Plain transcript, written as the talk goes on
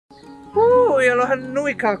Aloha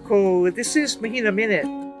nui kākou. This is Mahina Minute.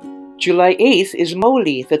 July 8th is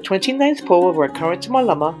Mauli, the 29th po of our current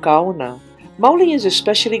malama, kauna. Mauli is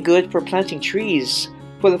especially good for planting trees.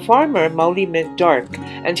 For the farmer, Mauli meant dark,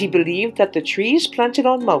 and he believed that the trees planted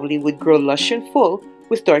on Mauli would grow lush and full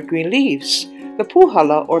with dark green leaves. The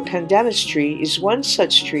pūhala or pandanus tree is one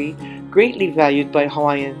such tree greatly valued by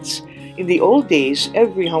Hawaiians. In the old days,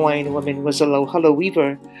 every Hawaiian woman was a lauhala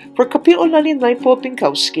weaver. For Kapi'olani Naipo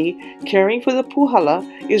Binkauski, caring for the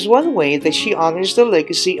pūhala is one way that she honors the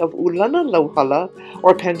legacy of ulana lauhala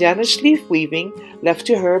or pandanus leaf weaving left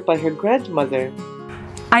to her by her grandmother.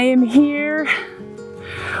 I am here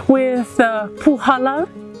with the pūhala,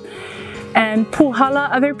 and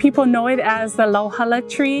pūhala, other people know it as the lauhala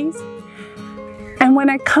trees. And when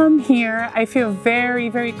I come here, I feel very,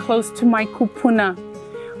 very close to my kūpuna,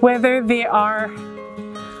 whether they are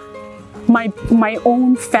my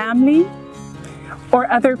own family or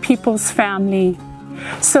other people's family.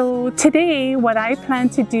 So today, what I plan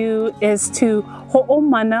to do is to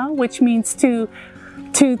ho'omana, which means to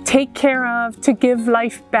take care of, to give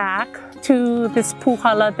life back to this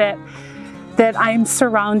pūhala that I'm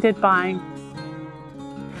surrounded by.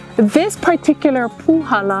 This particular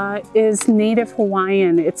pūhala is Native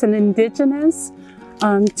Hawaiian. It's an indigenous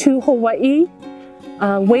to Hawaii.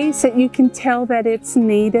 Ways that you can tell that it's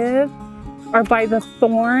native are by the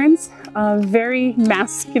thorns, very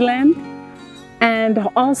masculine, and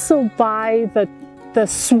also by the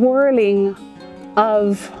swirling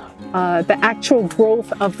of the actual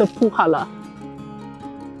growth of the pūhala.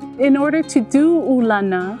 In order to do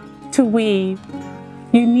ulana, to weave,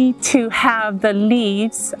 you need to have the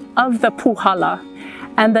leaves of the pūhala,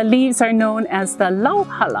 and the leaves are known as the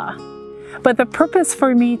lauhala. But the purpose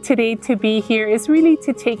for me today to be here is really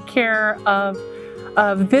to take care of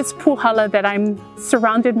this pūhala that I'm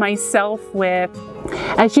surrounded myself with.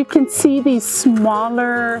 As you can see, these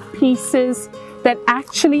smaller pieces that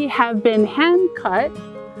actually have been hand cut,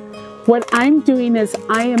 what I'm doing is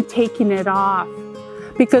I am taking it off,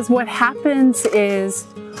 because what happens is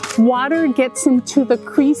water gets into the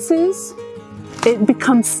creases, it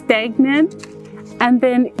becomes stagnant, and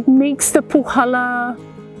then it makes the pūhala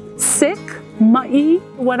sick, ma'i.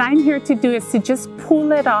 What I'm here to do is to just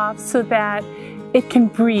pull it off so that it can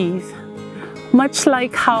breathe. Much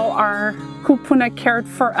like how our kūpuna cared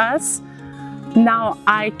for us, now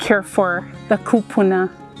I care for the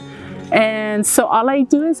kūpuna. And so all I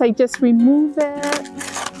do is I just remove it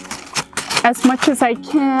as much as I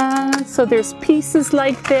can. So there's pieces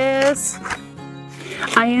like this.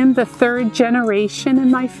 I am the third generation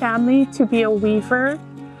in my family to be a weaver.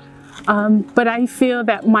 But I feel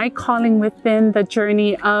that my calling within the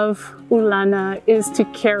journey of ulana is to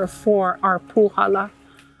care for our pūhala.